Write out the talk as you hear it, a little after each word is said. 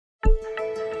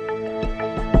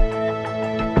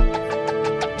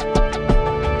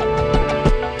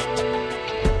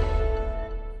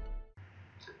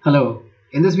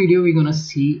In this video, we're going to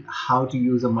see how to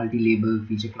use a multi-label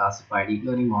feature classified deep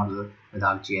learning model with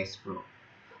ArcGIS Pro.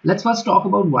 Let's first talk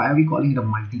about why are we calling it a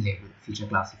multi-label feature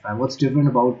classifier. What's different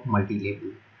about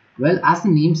multi-label? Well, as the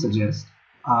name suggests,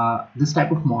 this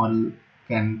type of model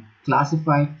can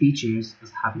classify features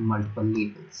as having multiple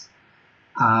labels.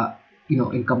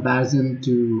 In comparison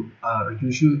to a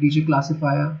usual feature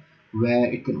classifier, where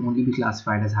it can only be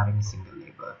classified as having a single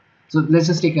label. So let's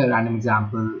just take a random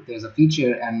example. There's a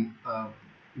feature and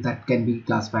that can be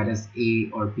classified as A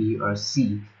or B or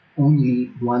C, only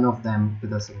one of them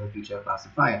with a single feature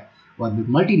classifier. While with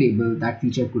multi-label, that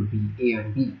feature could be A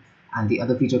and B, and the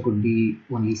other feature could be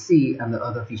only C, and the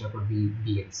other feature could be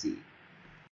B and C.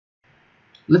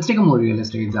 Let's take a more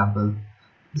realistic example.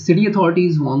 The city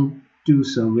authorities want to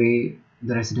survey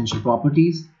the residential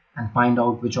properties and find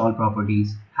out which all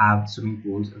properties have swimming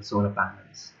pools and solar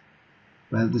panels.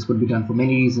 Well, this could be done for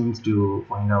many reasons: to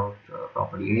find out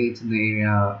property rates in the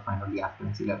area, find out the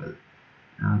affluency level,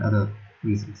 and other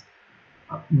reasons.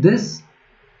 This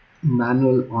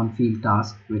manual on-field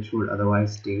task, which would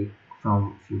otherwise take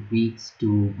from a few weeks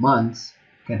to months,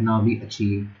 can now be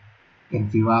achieved in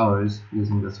few hours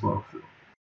using this workflow.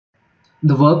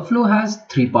 The workflow has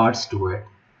three parts to it.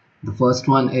 The first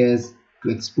one is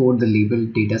to export the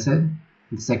labeled dataset.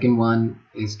 The second one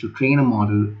is to train a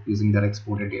model using that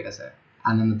exported dataset.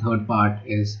 And then the third part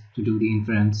is to do the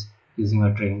inference using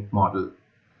a trained model.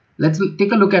 Let's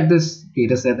take a look at this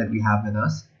dataset that we have with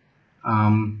us.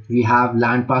 We have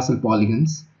land parcel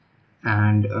polygons,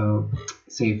 and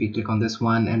say if we click on this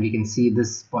one, and we can see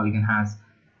this polygon has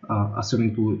a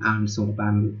swimming pool and solar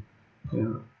panel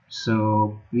here.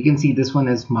 So we can see this one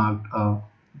is marked,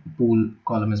 pool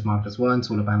column is marked as 1,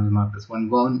 solar panel is marked as 1.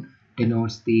 1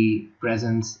 denotes the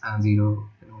presence and 0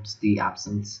 denotes the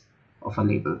absence of a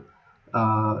label.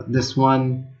 This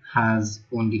one has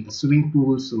only a swimming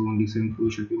pool, so only swimming pool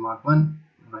should be marked 1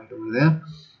 right over there.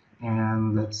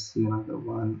 And let's see another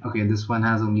one. Okay, this one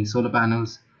has only solar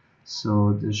panels,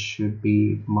 so this should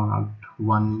be marked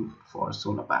 1 for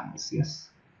solar panels. Yes,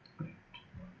 great.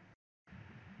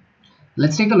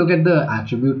 Let's take a look at the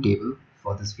attribute table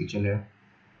for this feature layer.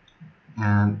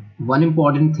 And one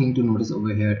important thing to notice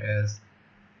over here is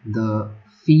the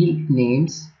field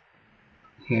names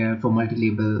here for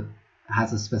multi-label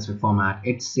has a specific format.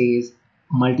 It says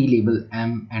multi-label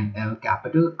M and L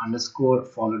capital underscore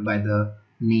followed by the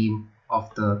name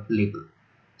of the label.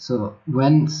 So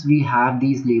once we have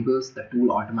these labels, the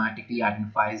tool automatically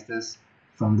identifies this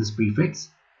from this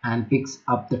prefix and picks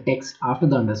up the text after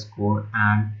the underscore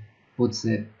and puts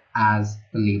it as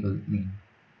the label name.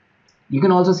 You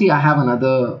can also see I have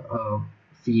another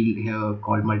field here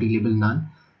called multi-label none.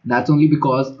 That's only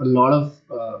because a lot of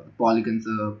polygons,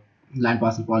 land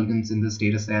parcel polygons in this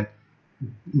data set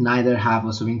neither have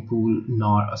a swimming pool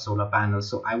nor a solar panel.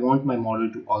 So I want my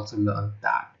model to also learn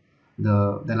that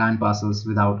the land parcels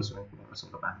without a swimming pool or a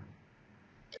solar panel.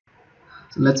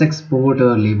 So let's export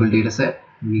a label data set.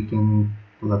 We can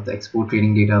pull up the export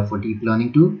training data for deep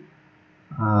learning tool,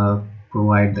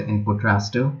 provide the input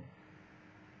raster,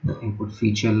 the input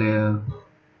feature layer.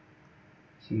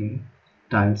 Okay,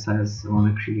 tile size, I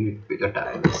want to create bigger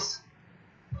tiles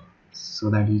so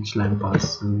that each land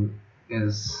parcel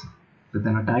is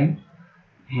within a tile,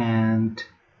 and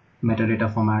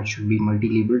metadata format should be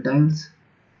multi-label tiles.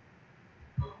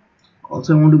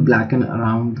 Also, I want to blacken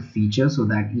around the feature so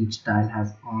that each tile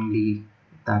has only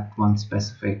that one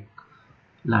specific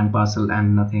land parcel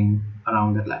and nothing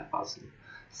around that land parcel.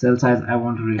 Cell size, I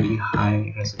want a really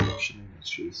high resolution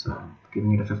imagery, so I'm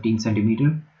giving it a 15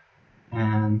 centimeter,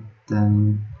 and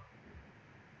then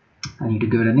I need to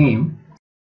give it a name,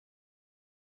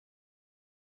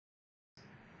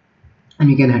 and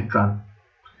you can hit run.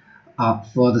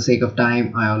 For the sake of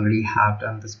time, I already have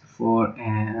done this before,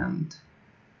 and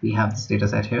we have this data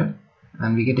set here,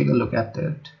 and we can take a look at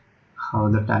it, how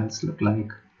the tiles look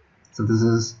like. So this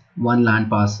is one land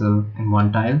parcel in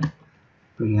one tile,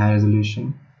 pretty high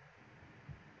resolution.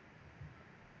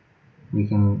 We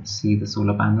can see the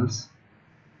solar panels.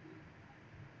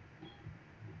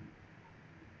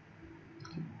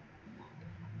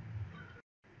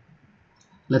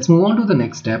 Let's move on to the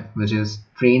next step, which is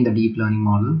train the deep learning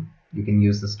model. You can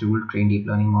use this tool, train deep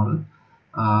learning model.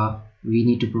 We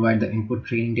need to provide the input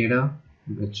training data,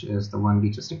 which is the one we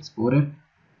just exported,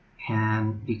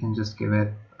 and we can just give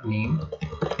it a name,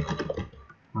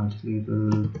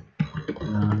 multi-label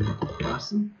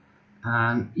parcel,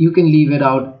 and you can leave it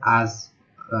out as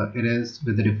it is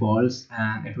with the defaults,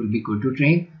 and it will be good to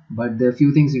train. But there are a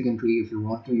few things you can tweak if you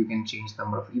want to. You can change the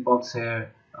number of epochs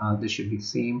here. This should be the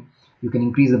same. You can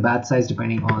increase the batch size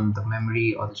depending on the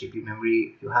memory or the GPU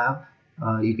memory you have,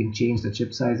 You can change the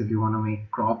chip size if you want to make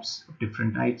crops of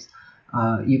different types.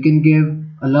 You can give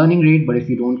a learning rate, but if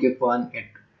you don't give one, it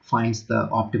finds the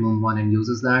optimum one and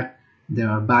uses that. There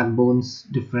are backbones,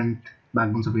 different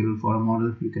backbones available for a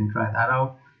model. You can try that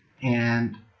out,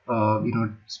 and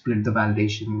split the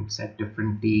validation set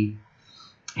differently.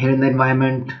 Here in the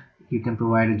environment, you can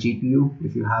provide a GPU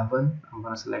if you have one. I'm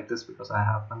going to select this because I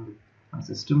have one with my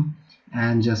system,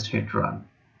 and just hit run.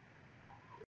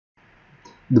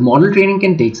 The model training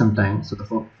can take some time, so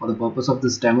for the purpose of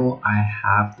this demo, I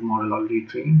have the model already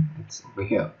trained. It's over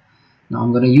here. Now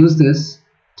I'm going to use this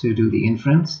to do the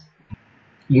inference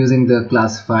using the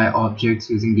classify objects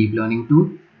using deep learning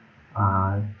tool.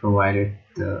 I provided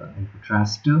the input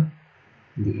raster,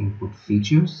 the input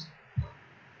features,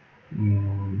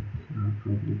 and I'll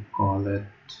probably call it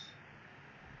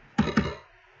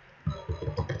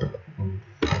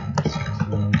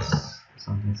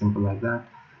something simple like that.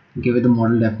 Give it the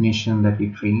model definition that we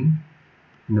trained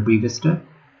in the previous step.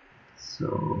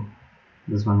 So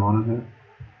this is my model here.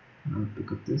 I'll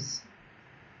pick up this.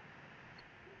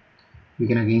 We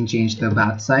can again change the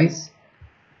batch size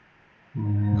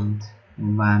and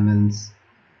environments.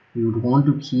 We would want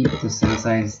to keep the cell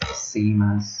size the same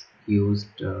as used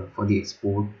for the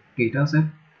export data set.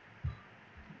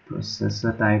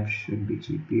 Processor type should be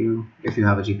GPU if you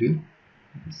have a GPU.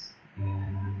 Yes.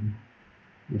 And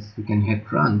yes, you can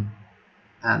hit run.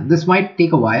 And this might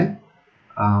take a while,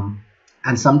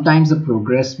 and sometimes the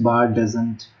progress bar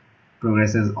doesn't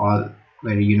progresses all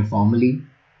very uniformly,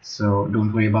 so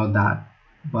don't worry about that.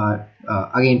 But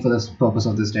again, for the purpose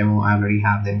of this demo, I already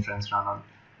have the inference run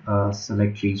on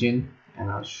select region,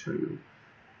 and I'll show you.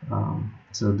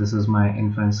 So this is my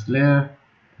inference layer.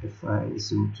 If I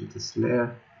zoom to this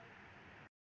layer,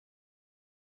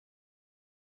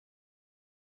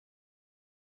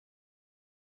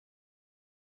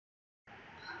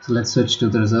 so let's switch to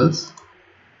the results.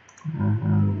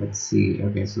 Let's see.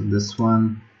 Okay, so this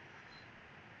one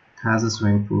has a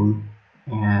swimming pool,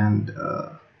 and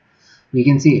we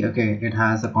can see, okay, it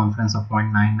has a confidence of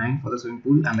 0.99 for the swimming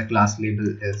pool, and the class label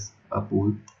is a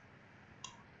pool.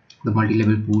 The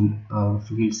multi-level pool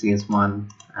field says 1,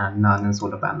 and none, and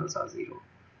solar panels are 0.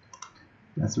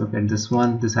 Let's look at this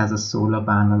one. This has a solar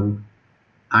panel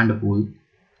and a pool,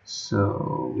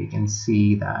 so we can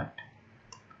see that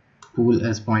pool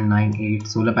is 0.98,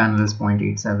 solar panel is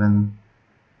 0.87,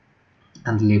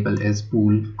 and the label is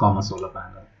pool comma solar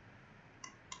panel.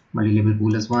 Multi-level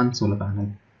pool is 1, solar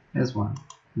panel is 1,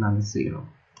 none is 0.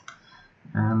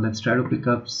 And let's try to pick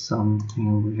up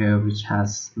something over here which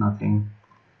has nothing.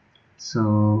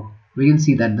 So we can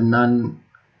see that the none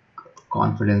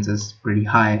confidence is pretty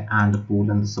high, and the pool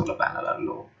and the solar panel are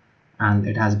low, and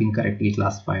it has been correctly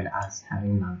classified as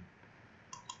having none.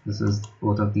 This is,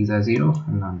 both of these are 0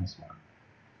 and none is 1.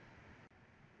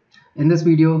 In this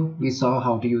video, we saw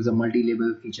how to use a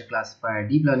multi-label feature classifier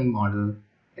deep learning model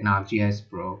in ArcGIS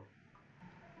Pro.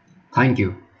 Thank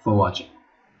you for watching.